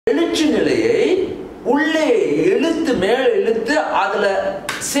எழுச்சி நிலையை உள்ளே இழுத்து மேல இழுத்து அதுல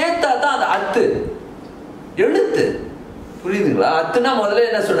சேர்த்தா தான் அது அத்து. எழுத்து புரியுதுங்களா? அத்துனா முதல்ல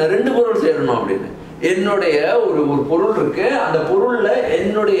என்ன சொன்ன, ரெண்டு பொருள் சேரணும் அப்படின்னு. என்னுடைய ஒரு பொருள் இருக்கு, அந்த பொருள்ல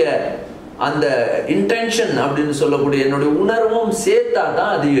என்னுடைய அந்த இன்டென்ஷன் அப்படின்னு சொல்லக்கூடிய என்னுடைய உணர்வும் சேர்த்தா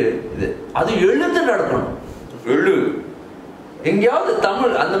தான் அது இது. அது எழுத்து நடக்கணும். எழு எங்கேயாவது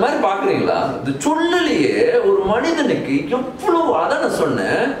தமிழ் அந்த மாதிரி பாக்குறீங்களா? இந்த சொல்லலையே ஒரு மனிதனுக்கு எவ்வளவு, அதான் நான்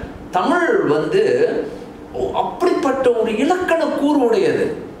சொன்னேன், தமிழ் அப்படிப்பட்ட ஒரு இலக்கண கூறு உடையது,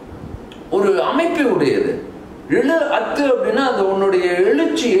 ஒரு அமைப்பை உடையது. எழு அத்து அப்படின்னா அந்த உன்னுடைய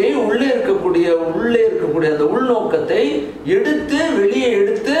எழுச்சியை உள்ளே இருக்கக்கூடிய அந்த உள்நோக்கத்தை எடுத்து வெளியே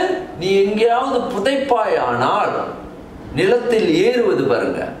எடுத்து நீ எங்கேயாவது புதைப்பாயானால் நிலத்தில் ஏறுவது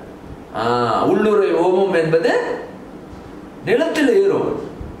பாருங்க. உள்ளுரை ஓமம் என்பது நிலத்தில் ஏறும்.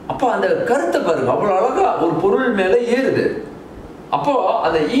 அப்போ அந்த கருத்தை பாருங்க, அவ்வளவு அழகா ஒரு பொருள் மேல ஏறுது. அப்போ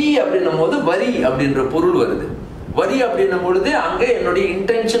அந்த ஈ அப்படின்னும் போது வரி அப்படின்ற பொருள் வருது. வரி அப்படின்னும் பொழுது அங்க என்னுடைய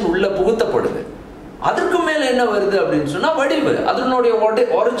இன்டென்ஷன் உள்ள புகுத்தப்படுது. அதுக்கு மேல என்ன வருது அப்படின்னு சொன்னா வடிவு. அதனுடைய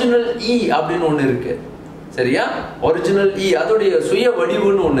ஒரிஜினல் ஈ அப்படின்னு ஒண்ணு இருக்கு, சரியா? ஒரிஜினல் ஈ, அதோடைய சுய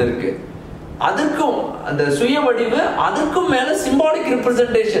வடிவுன்னு ஒண்ணு இருக்கு. அதற்கும் அந்த சுய வடிவு, அதற்கும் மேல சிம்பாலிக்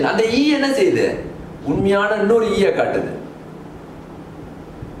ரெப்ரசன்டேஷன். அந்த ஈ என்ன செய்யுது? உண்மையான இன்னொரு ஈய காட்டுது.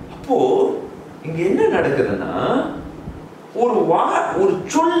 அப்போ இங்க என்ன நடக்குதுன்னா, ஒரு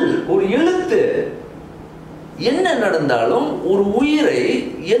சொல், ஒரு எழுத்து என்ன நடந்தாலும் ஒரு உயிரை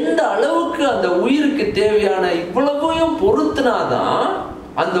எந்த அளவுக்கு அந்த உயிருக்கு தேவையான இவ்வளவையும் பொறுத்துனாதான்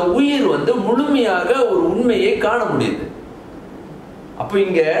அந்த உயிர் முழுமையாக ஒரு உண்மையை காண முடியுது. அப்ப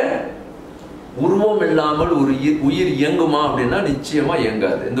இங்க உருவம் இல்லாமல் ஒரு உயிர் இயங்குமா அப்படின்னா நிச்சயமா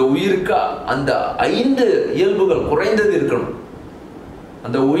இயங்காது. இந்த உயிருக்கு அந்த 5 இயல்புகள் குறைந்தது இருக்கணும்.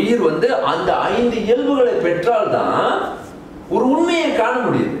 அந்த உயிர் அந்த 5 இயல்புகளை பெற்றால்தான் ஒரு உண்மையை காண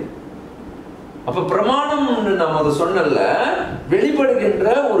முடியுது. அப்ப பிரமாணம் நம்ம அதை சொன்னல, வெளிப்படுகின்ற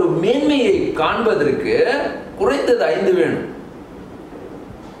ஒரு மேன்மையை காண்பதற்கு குறைந்தது 5 வேணும்.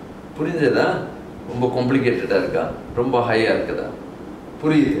 புரிஞ்சதா? ரொம்ப காம்ப்ளிகேட்டடா இருக்கா? ரொம்ப ஹையா இருக்குதா?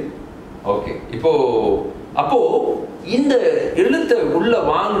 புரியுது? ஓகே. அப்போ இந்த எழுத்தை உள்ள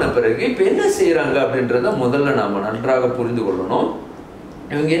வாங்கின பிறகு இப்ப என்ன செய்யறாங்க அப்படின்றத முதல்ல நாம நன்றாக புரிந்து கொள்ளணும்.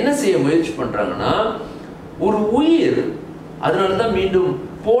 இவங்க என்ன செய்ய முயற்சி பண்றாங்கன்னா, ஒரு உயிர், அதனாலதான் மீண்டும்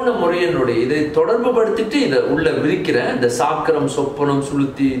போன முறையினுடைய இதை தொடர்பு படுத்திட்டு இதை உள்ள விரிக்கிறேன். இந்த சாக்கரம், சொப்பனம்,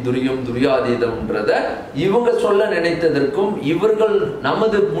 சுளுத்தி, துரியம், துரியாதீதம்ன்றத இவங்க சொல்ல நினைத்ததற்கும் இவர்கள்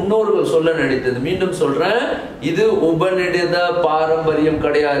நமது முன்னோர்கள் சொல்ல நினைத்தது, மீண்டும் சொல்றேன், இது உபநிடத பாரம்பரியம்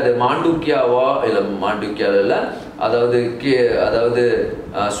கிடையாது. மாண்டூக்கியாவா இல்ல, மாண்டூக்கியா இல்ல, அதாவது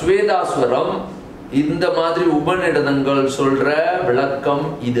சுவேதாஸ்வரம், இந்த மாதிரி உபநிடதங்கள் சொல்ற விளக்கம்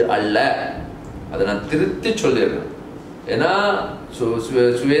இது அல்ல. அதை நான் திருத்தி சொல்லிடுறேன். ஏன்னா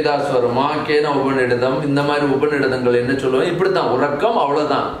சுவேதாஸ்வரமா கேன உபநிடதம், இந்த மாதிரி உபநிடதங்கள் என்ன சொல்லுவாங்க, இப்படித்தான் உறக்கம்,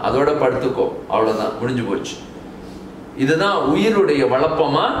 அவ்வளவுதான், அதோட படுத்துக்கோ, அவ்வளவுதான், முடிஞ்சு போச்சு. இதுதான் உயிருடைய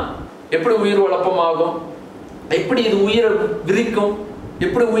வளப்பமா. எப்படி உயிர் வளப்பமாகும்? எப்படி இது உயிரை விரிக்கும்?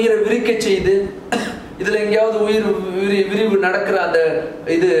 எப்படி உயிரை விரிக்க செய்து? இதுல எங்கேயாவது உயிர் விரிவு நடக்கிற அந்த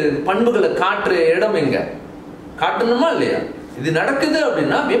இது பண்புகளை காட்டுற இடம் எங்க காட்டணுமா இல்லையா? இது நடக்குது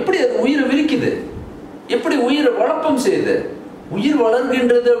அப்படின்னா எப்படி அது உயிரை விரிக்குது, எப்படி உயிரை வளப்பம் செய்யுது, உயிர்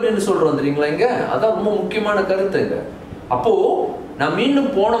வளர்கின்றது அப்படின்னு சொல்றோம் தெரியுங்களா? இங்க அதான் ரொம்ப முக்கியமான கருத்துங்க. அப்போ நான்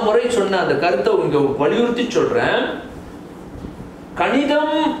மீண்டும் போன முறை சொன்ன அந்த கருத்தை இங்க வலியுறுத்தி சொல்றேன்.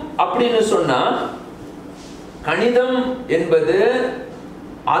 கணிதம் அப்படின்னு சொன்னா, கணிதம் என்பது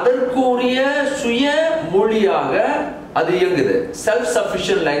அதற்குரிய சுய மொழியாக அது இயங்குது. செல்ஃப்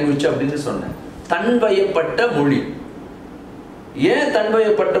சஃபிஷியன்ட் லாங்குவேஜ் அப்படின்னு சொன்னேன். தன்வயப்பட்ட மொழி. ஏன்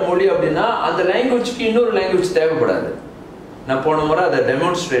தன்வயப்பட்ட மொழி அப்படின்னா, அந்த லாங்குவேஜ்க்கு இன்னொரு லாங்குவேஜ் தேவைப்படாது. நான் போன முறை அதை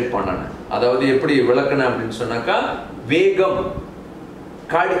டெமான்ஸ்ட்ரேட் பண்ணேன். அதாவது எப்படி விளக்குனேன் அப்படின்னு சொன்னாக்கா, வேகம்,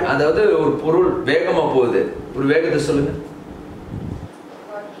 அதாவது ஒரு பொருள் வேகமா போகுது, ஒரு வேகத்தை சொல்லுங்க.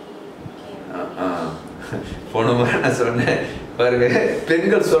 போன முறை நான் சொன்னேன் பாருங்க,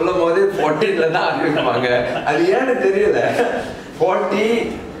 பெண்கள் சொல்லும் போதே 14ல தான் ஆரம்பிப்பாங்க. அது ஏன்னு தெரியல. 40,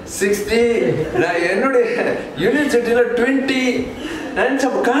 60, நான் என்னுடைய யூனிவர்சிட்டியில 20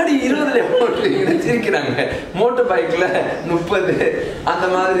 காடி 20ல வச்சிருக்கிறாங்க. மோட்டர் பைக்ல 30, அந்த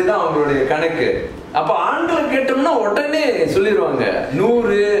மாதிரி தான் அவங்களுடைய கணக்கு. அப்ப ஆண்களை கேட்டோம்னா உடனே சொல்லிடுவாங்க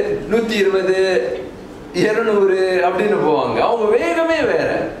 100, 120, 200 அப்படின்னு போவாங்க. அவங்க வேகமே வேற.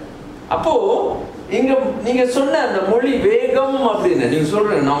 அப்போ இங்க நீங்க சொன்ன அந்த மொழி வேகம் அப்படின்னு நீங்க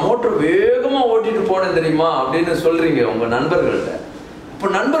சொல்றீங்க, நான் மோட்டர் வேகமா ஓட்டிட்டு போனேன் தெரியுமா அப்படின்னு சொல்றீங்க உங்க நண்பர்கள்ட்ட. இப்ப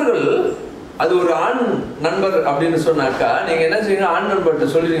நண்பர்கள், அது ஒரு ஆண் நண்பர் அப்படின்னு சொன்னாக்கா நீங்க என்ன செய்யுங்க, ஆண் நண்பர்கிட்ட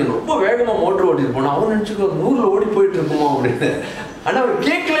சொல்லிடுங்க ரொம்ப வேகமா மோட்டர் ஓட்டிட்டு போனா, அவன் நினைச்சுக்கோ 100ல ஓடி போயிட்டு இருக்குமோ அப்படின்னு. ஆனா அவர்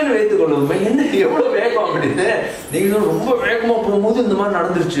கேட்கலன்னு வைத்துக் கொள்ளுவோம். என்ன எவ்வளவு வேகம் அப்படின்னு. நீங்க ரொம்ப வேகமா போகும்போது இந்த மாதிரி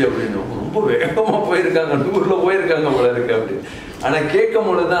நடந்துருச்சு அப்படின்னு. ரொம்ப வேகமா போயிருக்காங்க, 100ல போயிருக்காங்க போல இருக்கு அப்படின்னு. ஆனா கேட்கும்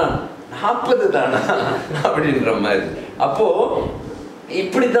பொழுதுதான் 40 தானா அப்படின்ற மாதிரி. அப்போ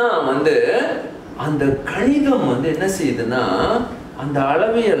இப்படிதான் அந்த கணிதம் என்ன செய்யுதுன்னா அந்த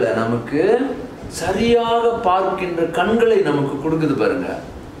அளவியலை நமக்கு சரியாக பார்க்கின்ற கண்களை நமக்கு கொடுக்குது பாருங்க.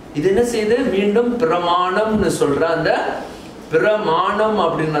 இது என்ன செய்யுது? மீண்டும் பிரமாணம்னு சொல்ற அந்த பிரமாணம்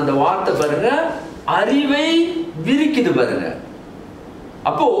அப்படின்னு அந்த வார்த்தை பாருங்க, அறிவை விரிக்குது பாருங்க.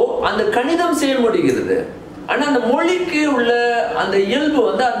 அப்போ அந்த கணிதம் செயல்படுகிறது. ஆனா அந்த மொழிக்கு உள்ள அந்த இயல்பு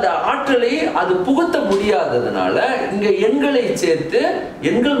அந்த ஆற்றலை அது புகுத்த முடியாததுனால இங்க எண்களை சேர்த்து,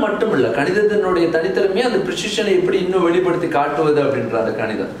 எண்கள் மட்டும் இல்ல, கணிதத்தினுடைய தனித்திறமையை அந்த பிரிசிஷனை எப்படி இன்னும் வெளிப்படுத்தி காட்டுவது அப்படின்ற அந்த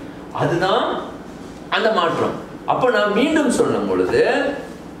கணிதம், அதுதான் அந்த மாற்றம். அப்ப நான் மீண்டும் சொல்லும் பொழுது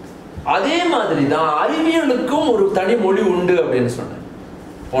அதே மாதிரி தான் அறிவியலுக்கும் ஒரு தனி மொழி உண்டு அப்படின்னு சொன்னேன்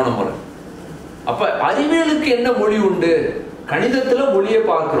போன முறை. அப்ப அறிவியலுக்கு என்ன மொழி உண்டு? கணிதத்துல மொழியை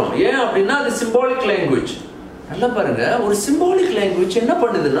பார்க்கிறோம். ஏன் அப்படின்னா அது சிம்பாலிக் லாங்குவேஜ். நல்லா பாருங்க, ஒரு சிம்பாலிக் லாங்குவேஜ் என்ன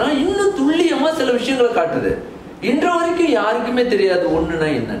பண்ணுதுன்னா இன்னும் துல்லியமா சில விஷயங்களை காட்டுது. இன்று வரைக்கும் யாருக்குமே தெரியாது ஒண்ணுனா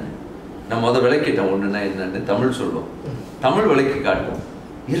என்னன்னு. நான் விளக்கிட்டேன் ஒண்ணுனா என்னன்னு. தமிழ் சொல்லுவோம், தமிழ் விளக்கி காட்டும்.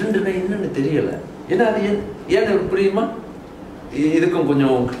 இரண்டுனா என்னன்னு தெரியல. ஏன்னா அது ஏன் புரியுமா? இதுக்கும்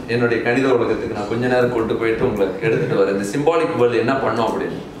கொஞ்சம் என்னுடைய கணித உலகத்துக்கு நான் கொஞ்ச நேரம் கொண்டு போயிட்டு உங்களுக்கு எடுத்துட்டு வரேன். இந்த சிம்பாலிக் வேர்ல்டு என்ன பண்ணோம்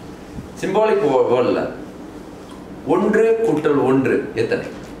அப்படின்னு. சிம்பாலிக் வேர்ல்ட்ல 1 + 1 எத்தனை?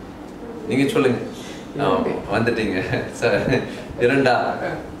 நீங்க சொல்லுங்க. வந்துட்டீங்க சார். 2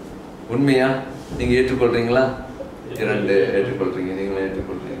 உண்மையா? நீங்க ஏற்றுக்கொள்றீங்களா? 2 ஏற்றுக்கொள்றீங்க. நீங்களும்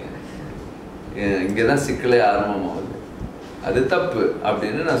ஏற்றுக்கொள்றீங்க. இங்கதான் சிக்கலே ஆரம்பமாகுது. அது தப்பு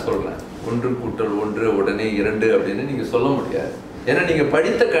அப்படின்னு நான் சொல்றேன். 1 + 1 உடனே 2 அப்படின்னு நீங்க சொல்ல முடியாது. ஏன்னா நீங்க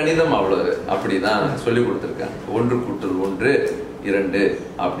படித்த கணிதம் அவ்வளவு அப்படிதான் சொல்லி கொடுத்துருக்காங்க. 1 + 1 2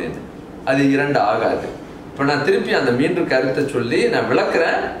 அப்படின்னு. அது 2 ஆகாது. இப்ப நான் திருப்பி அந்த மீண்டும் கருத்தை சொல்லி நான்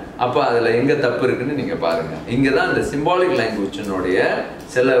விளக்குறேன். அப்ப அதுல எங்க தப்பு இருக்குன்னு நீங்க பாருங்க. இங்கதான் இந்த சிம்பாலிக் லாங்குவேஜினுடைய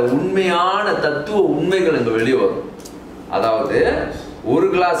சில உண்மையான தத்துவ உண்மைகள் இங்க வெளியே வரும். அதாவது ஒரு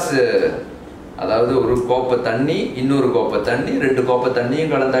கிளாஸ், அதாவது ஒரு கோப்பை தண்ணி, இன்னொரு கோப்பை தண்ணி, 2 கோப்பை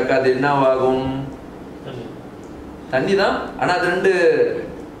தண்ணியும் கலந்தாக்கா அது என்ன ஆகும்? தண்ணி தான். ஆனா அது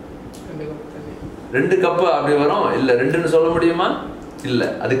 2 கப்பு அப்படி வரும் இல்ல? 2ன்னு சொல்ல முடியுமா? இல்ல.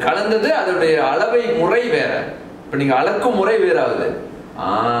 அது கலந்தது, அதோடைய அளவை முறை வேற. இப்ப நீங்க அளக்கும் முறை வேற ஆகுது.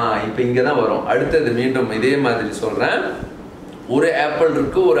 இப்ப இங்கதான் வரும். அடுத்தது மீண்டும் இதே மாதிரி சொல்றேன். ஒரு ஆப்பிள்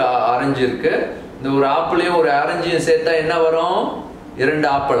இருக்கு, ஒரு ஆரஞ்சு இருக்கு. இந்த ஒரு ஆப்பிளையும் ஒரு ஆரஞ்சையும் சேர்த்தா என்ன வரும்? 2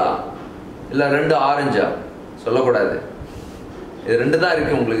 ஆப்பிளா இல்ல 2 ஆரஞ்சா? சொல்லக்கூடாது. இது 2 தான்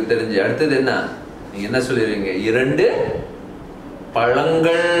இருக்கு உங்களுக்கு தெரிஞ்சு. அடுத்தது என்ன? நீங்க என்ன சொல்லிடுவீங்க? 2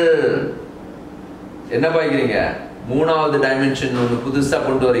 பழங்கள். என்ன பாய்க்கிறீங்க? 3வது டைமென்ஷன் ஒன்று புதுசா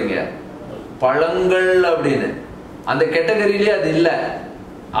கொண்டு வரீங்க, பழங்கள் அப்படின்னு. அந்த கேட்டகரியிலே அது இல்லை.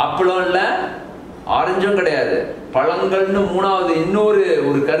 ஆப்பிளும் இல்லை, ஆரஞ்சும் கிடையாது, பழங்கள்னு 3வது இன்னொரு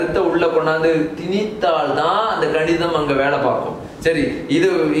ஒரு கருத்தை உள்ள கொண்டாந்து திணித்தால் தான் அந்த கணிதம் அங்க வேலை பார்க்கும். சரி, இது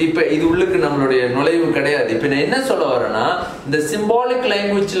உள்ளுக்கு நம்மளுடைய நுழைவு கிடையாது. இப்ப நான் என்ன சொல்ல வரேன்னா, இந்த சிம்பாலிக்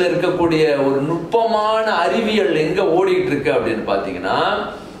லாங்குவேஜ்ல இருக்கக்கூடிய ஒரு நுட்பமான அறிவியல் எங்க ஓடிட்டு இருக்கு அப்படின்னு பாத்தீங்கன்னா,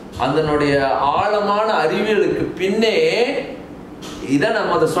 அதனுடைய ஆழமான அறிவியலுக்கு பின்னே இத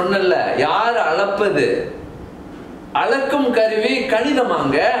நம்ம அதை சொன்னல, யார் அளப்பது? அளக்கும் கருவி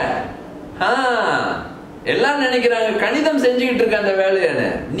கணிதமாங்க. எல்லாம் நினைக்கிறாங்க கணிதம் செஞ்சுக்கிட்டு இருக்க அந்த வேலையானு.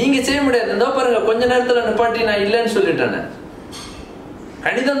 நீங்க செய்ய முடியாது. இந்த பாருங்க, கொஞ்ச நேரத்துல நிப்பாட்டி நான் இல்லைன்னு சொல்லிட்டேன்.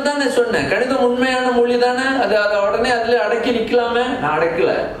 கணிதம் தானே சொன்னேன். கணிதம் உண்மையான மொழி தானே. அதை உடனே அதுல அடக்கி நிக்கலாமே. நான்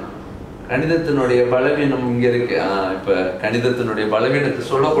அடக்கல. கணிதத்தினுடைய பலவீனம் இங்க இருக்கு. இப்ப கணிதத்தினுடைய பலவீனத்தை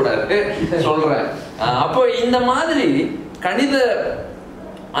சொல்லக்கூடாது, சொல்றேன். அப்போ இந்த மாதிரி கணித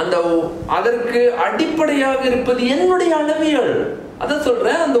அந்த அதற்கு அடிப்படையாக இருப்பது என்னுடைய அளவியல். அத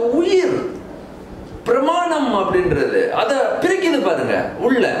சொல்றேன். அந்த உயிர் பிரமாணம் அப்படின்றது அத பிரிக்குது பாருங்க.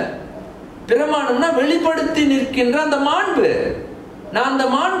 உள்ள பிரமாணம்னா வெளிப்படுத்தி நிற்கின்ற அந்த மாண்பு. நான் அந்த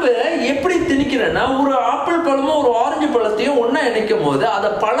மாண்பை எப்படி திணிக்கிறேன்னா, ஒரு ஆப்பிள் பழமும் ஒரு ஆரஞ்சு பழத்தையும் ஒன்னா இணைக்கும் போது அதை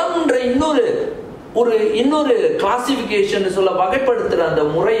பழம்ன்ற இன்னொரு கிளாசிபிகேஷன் சொல்ல வகைப்படுத்துற அந்த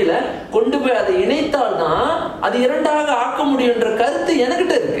முறையில கொண்டு போய் அதை இணைத்தால்தான் அது இரண்டாக ஆக்க முடியுன்ற கருத்து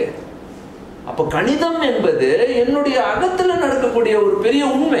என்கிட்ட இருக்கு. அப்ப கணிதம் என்பது என்னுடைய அகத்துல நடக்கக்கூடிய ஒரு பெரிய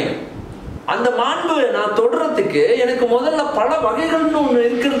உண்மை. அந்த மாண்பு நான் தொடர்றதுக்கு எனக்கு முதல்ல பல வகைகள்னு ஒண்ணு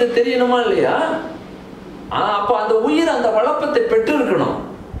இருக்கிறது தெரியணுமா இல்லையா? அப்ப அந்த உயிர் அந்த வளப்பத்தை பெற்று இருக்கணும்,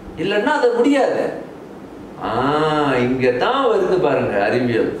 இல்லைன்னா அது முடியாது. இங்கதான் வருது பாருங்க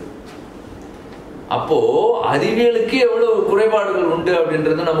அறிவியல். அப்போ அறிவியலுக்கு எவ்வளவு குறைபாடுகள் உண்டு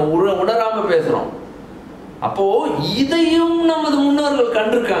அப்படின்றது நம்ம உணராம பேசுறோம். அப்போ இதையும் நமது முன்னோர்கள்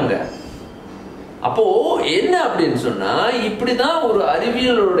கண்டிருக்காங்க. அப்போ என்ன அப்படின்னு சொன்னா, இப்படிதான் ஒரு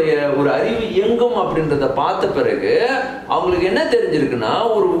அறிவியலுடைய ஒரு அறிவு இயங்கும் அப்படின்றத பார்த்த பிறகு அவங்களுக்கு என்ன தெரிஞ்சிருக்குன்னா,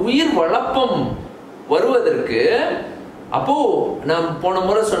 ஒரு உயிர் வளப்பம் வருவதற்கு, அப்போ நான் போன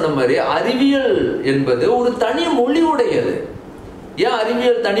முறை சொன்ன மாதிரி அறிவியல் என்பது ஒரு தனி மொழி உடையது. ஏன்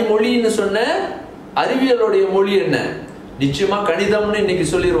அறிவியல் தனி மொழின்னு சொன்ன? அறிவியலுடைய மொழி என்ன? நிச்சயமா கணிதம்னு இன்னைக்கு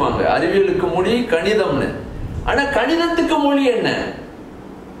சொல்லிடுவாங்க. அறிவியலுக்கு மொழி கணிதம்னு. ஆனா கணிதத்துக்கு மொழி என்ன?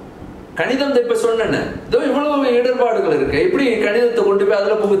 கணிதம் இப்ப சொன்ன இவ்வளவு இடர்பாடுகள் இருக்கு. எப்படி கணிதத்தை கொண்டு போய்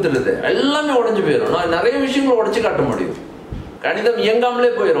அதுல புகுத்துறது? எல்லாமே உடைஞ்சு போயிடும். நான் நிறைய விஷயங்களை உடைச்சு காட்ட முடியும். கணிதம் இயங்காமலே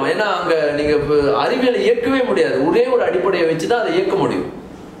போயிடும். ஏன்னா அங்க நீங்க அறிவியலை இயக்கவே முடியாது. ஒரே ஒரு அடிப்படையை வச்சுதான் அதை இயக்க முடியும்.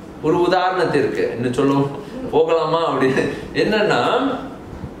 ஒரு உதாரணத்திற்கு இன்னும் சொல்லுவோம் போகலாமா அப்படின்னு, என்னன்னா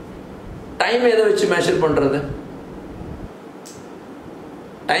டைம் எதை வச்சு மெஷர் பண்றது?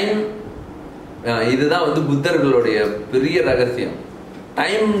 டைம், இதுதான் புத்தர்களுடைய பெரிய ரகசியம்.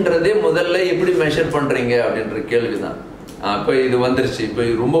 டைம்ன்றதே முதல்ல எப்படி மெஷர் பண்றீங்க அப்படின்ற கேள்விதான். இப்ப இது வந்துருச்சு. இப்ப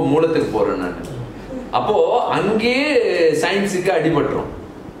ரொம்ப மூலத்துக்கு போறேன் நான். அப்போ அங்கேயே சயின்ஸுக்கு அடிபட்டுரும்.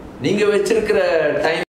 நீங்க வச்சிருக்கிற டைம்